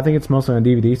 Yeah, I think it's mostly on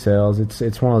DVD sales.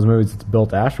 It's one of those movies that's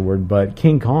built afterward. But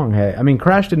King Kong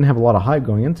Crash didn't have a lot of hype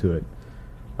going into it.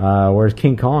 Whereas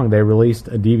King Kong, they released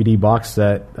a DVD box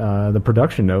set, the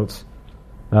production notes,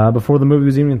 before the movie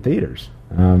was even in theaters.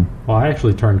 Well, I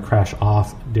actually turned Crash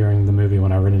off during the movie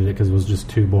when I rented it because it was just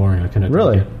too boring. I couldn't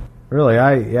take it. Really?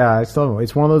 It's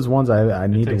one of those ones I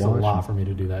need to watch. It takes a lot for me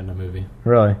to do that in a movie.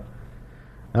 Really?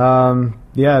 That's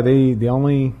the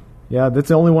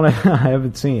only one I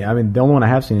haven't seen. The only one I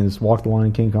have seen is Walk the Line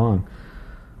and King Kong.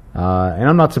 And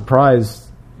I'm not surprised.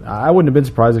 I wouldn't have been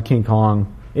surprised if King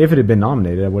Kong, if it had been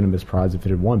nominated, I wouldn't have been surprised if it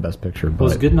had won Best Picture. But,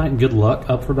 was Good Night and Good Luck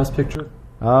up for Best Picture?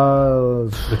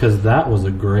 Because that was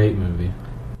a great movie.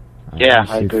 Yeah,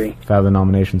 I agree. If I have the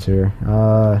nominations here.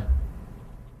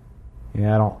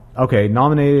 Yeah, I don't... Okay,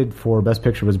 nominated for Best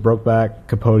Picture was Brokeback,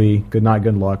 Capote, Good Night,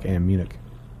 Good Luck, and Munich.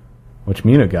 Which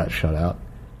Munich got shut out.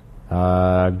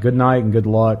 Good Night and Good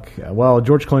Luck. Well,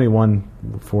 George Clooney won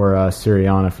for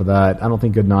Syriana for that. I don't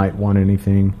think Good Night won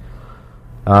anything.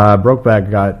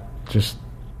 Brokeback got just...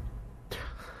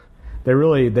 They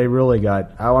really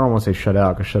got... I don't want to say shut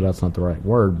out, because shut out's not the right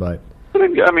word, but...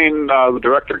 I mean, the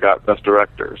director got Best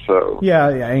Director, so... Yeah,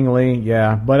 Ang Lee,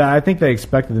 yeah. But I think they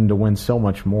expected him to win so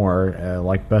much more,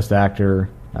 like Best Actor,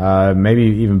 maybe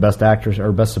even Best Actress,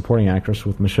 or Best Supporting Actress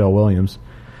with Michelle Williams.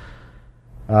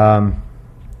 But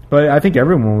I think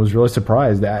everyone was really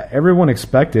surprised. Everyone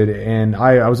expected, and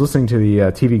I was listening to the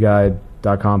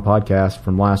TVGuide.com podcast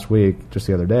from last week, just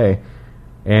the other day,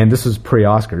 and this was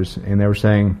pre-Oscars, and they were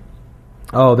saying,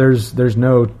 oh, there's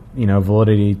no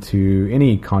validity to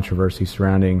any controversy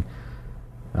surrounding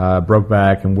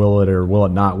Brokeback and will it or will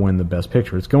it not win the Best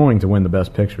Picture. It's going to win the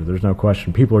Best Picture. There's no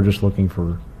question. People are just looking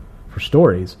for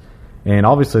stories, and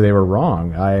obviously they were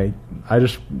wrong.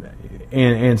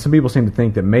 And some people seem to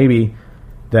think that maybe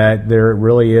that there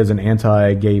really is an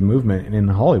anti-gay movement in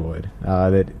Hollywood.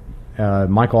 That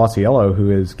Michael Ausiello,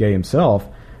 who is gay himself,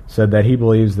 said that he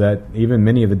believes that even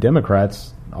many of the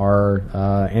Democrats are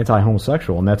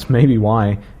anti-homosexual, and that's maybe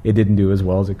why it didn't do as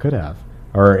well as it could have.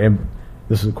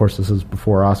 This is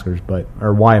before Oscars,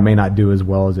 or why it may not do as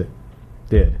well as it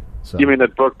did. So. You mean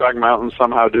that Brokeback Mountain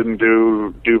somehow didn't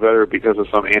do better because of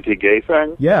some anti-gay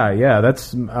thing? Yeah.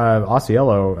 That's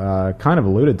Ausiello kind of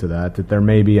alluded to that there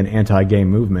may be an anti-gay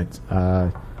movement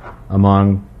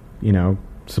among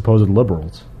supposed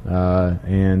liberals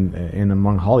and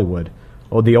among Hollywood,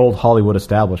 or the old Hollywood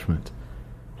establishment.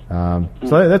 So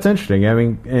that's interesting. I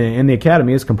mean, and the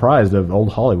Academy is comprised of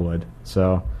old Hollywood.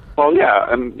 So. Well,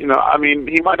 yeah, and I mean,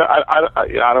 he might.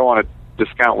 I don't want to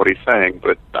discount what he's saying,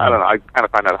 but I don't know. I kind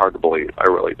of find that hard to believe. I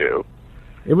really do.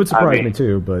 It would surprise me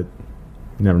too, but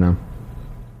you never know.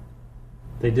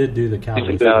 They did do the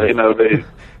Cowboys.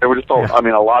 They were just. I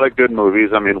mean, a lot of good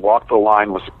movies. I mean, Walk the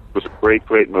Line was a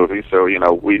great movie. So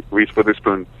Reese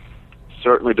Witherspoon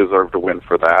certainly deserved to win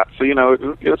for that. So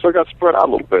so it got spread out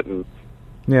a little bit, and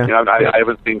I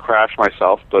haven't seen Crash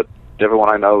myself, but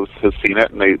everyone I know has seen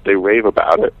it, and they rave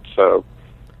about it. So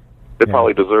they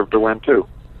probably deserve to win too.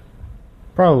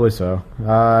 Probably so.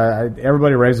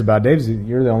 Everybody raves about it.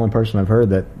 You're the only person I've heard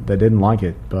that didn't like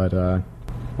it, but.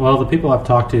 Well, the people I've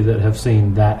talked to that have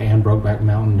seen that and Brokeback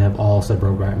Mountain have all said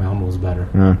Brokeback Mountain was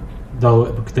better. Though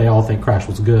they all think Crash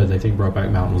was good, they think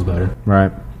Brokeback Mountain was better.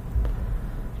 Right.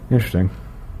 Interesting.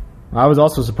 I was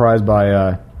also surprised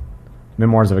by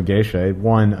Memoirs of a Geisha. It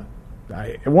won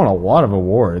a lot of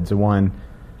awards. It won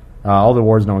all the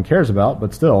awards no one cares about,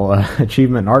 but still,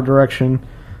 Achievement in Art Direction.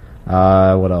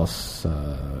 What else?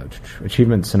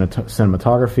 Achievement in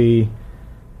Cinematography.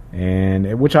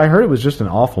 And which I heard it was just an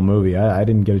awful movie. I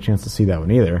didn't get a chance to see that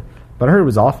one either, but I heard it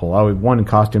was awful. I won in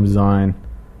costume design,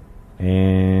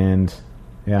 and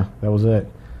yeah, that was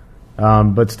it.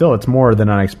 But still, it's more than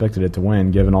I expected it to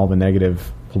win, given all the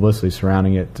negative publicity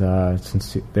surrounding it.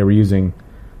 Since they were using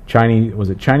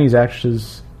Chinese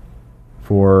actresses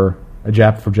for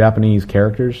Japanese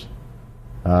characters.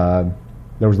 There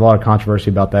was a lot of controversy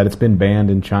about that. It's been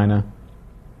banned in China,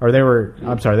 or they were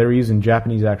using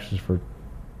Japanese actresses for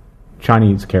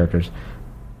Chinese characters.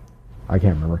 I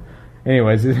can't remember.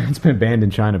 Anyways, it's been banned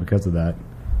in China because of that.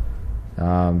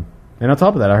 And on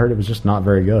top of that, I heard it was just not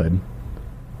very good.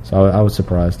 So I was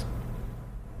surprised.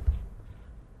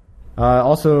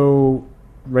 Also,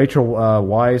 Rachel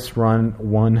Weisz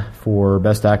won for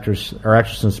Best Actress or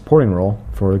Actress in a Supporting Role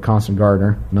for The Constant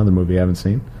Gardener, another movie I haven't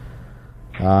seen.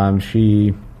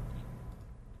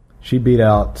 She beat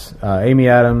out Amy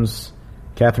Adams,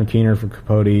 Catherine Keener for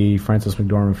Capote, Frances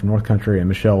McDormand for North Country, and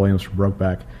Michelle Williams for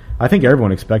Brokeback. I think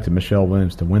everyone expected Michelle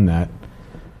Williams to win that.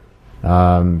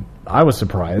 I was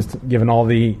surprised, given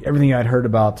everything I'd heard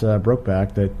about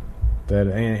Brokeback,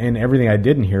 and everything I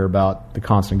didn't hear about The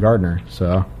Constant Gardener.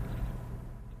 So,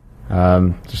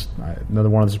 just another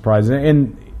one of the surprises.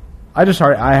 And I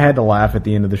had to laugh at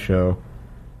the end of the show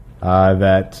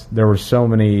that there were so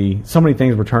many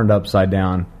things were turned upside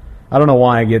down. I don't know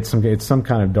why I get it's some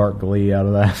kind of dark glee out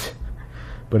of that,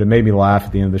 but it made me laugh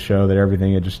at the end of the show that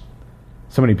everything had just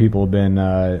so many people have been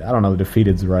I don't know if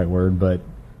defeated's the right word, but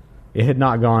it had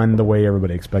not gone the way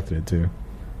everybody expected it to.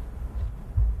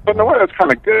 But in a way, that's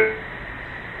kind of good.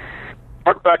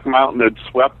 Brokeback Mountain had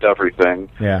swept everything.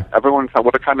 Yeah. Everyone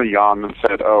would have kind of yawned and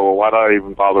said, "Oh, well, why did I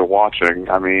even bother watching?"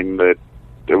 I mean,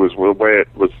 it was the way it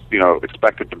was,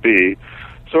 expected to be.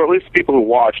 So at least people who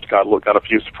watched got a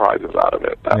few surprises out of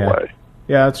it that way.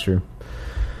 Yeah, that's true.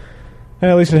 And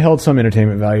at least it held some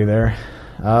entertainment value there.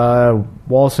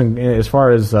 Wallace, as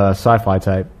far as sci-fi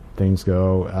type things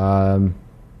go,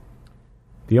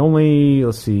 the only,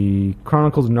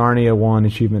 Chronicles of Narnia won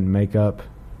achievement in makeup,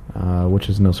 which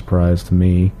is no surprise to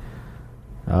me.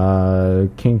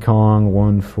 King Kong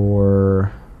won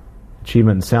for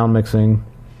achievement in sound mixing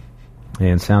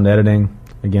and sound editing.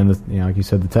 Again, like you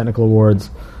said, the technical awards.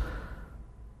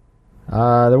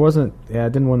 There wasn't, it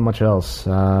didn't win much else.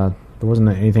 There wasn't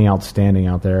anything outstanding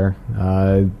out there.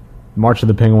 March of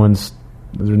the Penguins,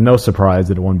 there's no surprise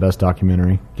that it won Best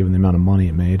Documentary, given the amount of money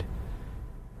it made.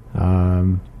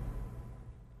 And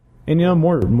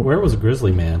more. Where was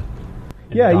Grizzly Man?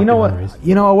 Yeah, you know what?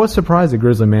 I was surprised that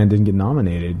Grizzly Man didn't get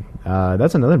nominated.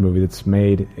 That's another movie that's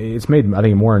made. It's made, I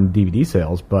think, more in DVD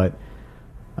sales, but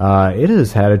it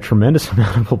has had a tremendous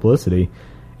amount of publicity.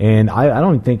 And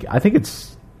I think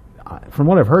it's, from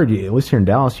what I've heard, at least here in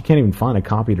Dallas, you can't even find a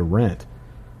copy to rent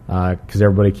because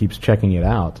everybody keeps checking it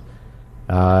out.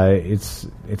 It's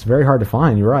very hard to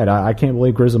find. You're right. I can't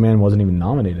believe Grizzly Man wasn't even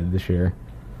nominated this year.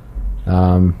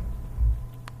 But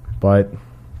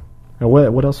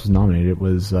what else was nominated? It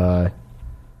was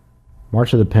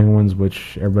March of the Penguins,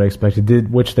 which everybody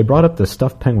expected. Which they brought up the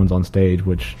stuffed penguins on stage,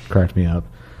 which cracked me up.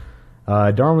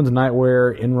 Darwin's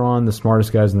Nightwear, Enron, The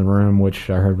Smartest Guys in the Room, which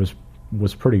I heard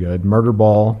was pretty good. Murder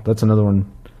Ball, that's another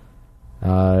one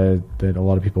that a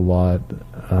lot of people laud,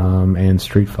 and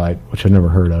Street Fight, which I've never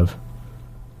heard of.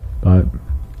 But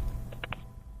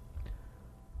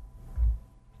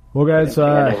well, guys,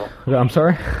 I'm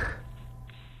sorry.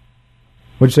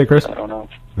 What'd you say, Chris? I don't know.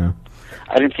 No.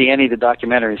 I didn't see any of the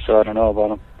documentaries, so I don't know about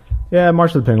them. Yeah,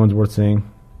 March of the Penguins worth seeing,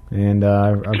 and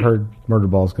I've heard Murder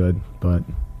Ball's good, but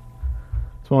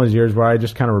it's one of those years where I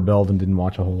just kind of rebelled and didn't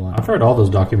watch a whole lot. I've heard all those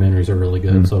documentaries are really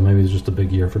good, so maybe it's just a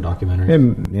big year for documentaries.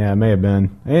 It may have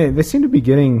been. They seem to be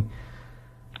getting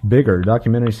bigger.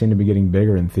 Documentaries seem to be getting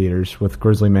bigger in theaters with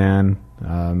Grizzly Man,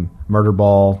 Murder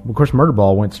Ball. Of course, Murder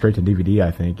Ball went straight to DVD,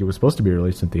 I think. It was supposed to be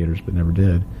released in theaters, but never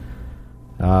did.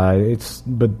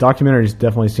 But documentaries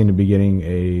definitely seem to be gaining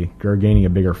a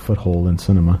bigger foothold in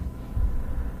cinema.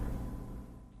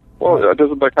 Well,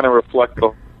 doesn't that kind of reflect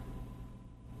the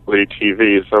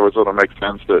TV? So it sort of makes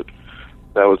sense that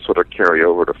would sort of carry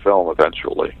over to film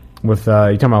eventually. With you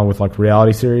talking about with like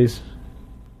reality series?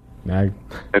 And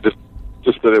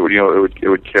just that it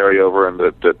would carry over, and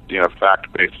that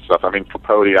fact based stuff. I mean,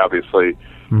 Capote obviously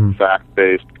fact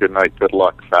based. Good Night, Good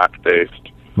Luck, fact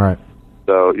based. Right.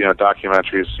 So,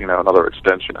 documentaries, another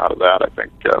extension out of that, I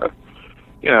think.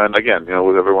 And again,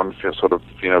 with everyone sort of,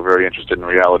 very interested in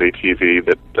reality TV,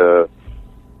 that,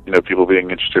 people being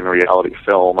interested in reality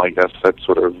film, I guess that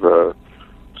sort of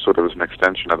is an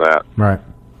extension of that. Right.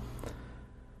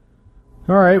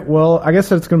 All right. Well, I guess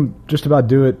that's going to just about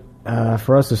do it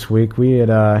for us this week. We had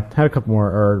had a couple more,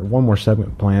 or one more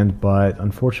segment planned, but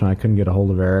unfortunately I couldn't get a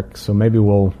hold of Eric, so maybe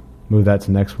we'll move that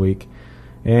to next week.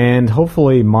 And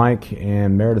hopefully Mike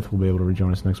and Meredith will be able to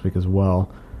rejoin us next week as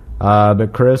well.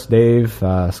 But Chris, Dave,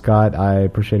 Scott, I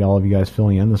appreciate all of you guys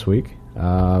filling in this week.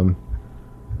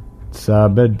 It's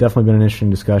definitely been an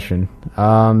interesting discussion.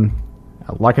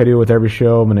 Like I do with every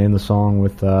show, I'm going to end the song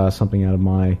with something out of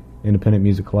my independent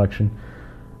music collection.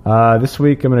 This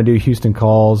week I'm going to do Houston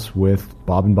Calls with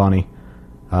Bob and Bonnie.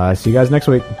 See you guys next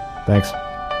week. Thanks.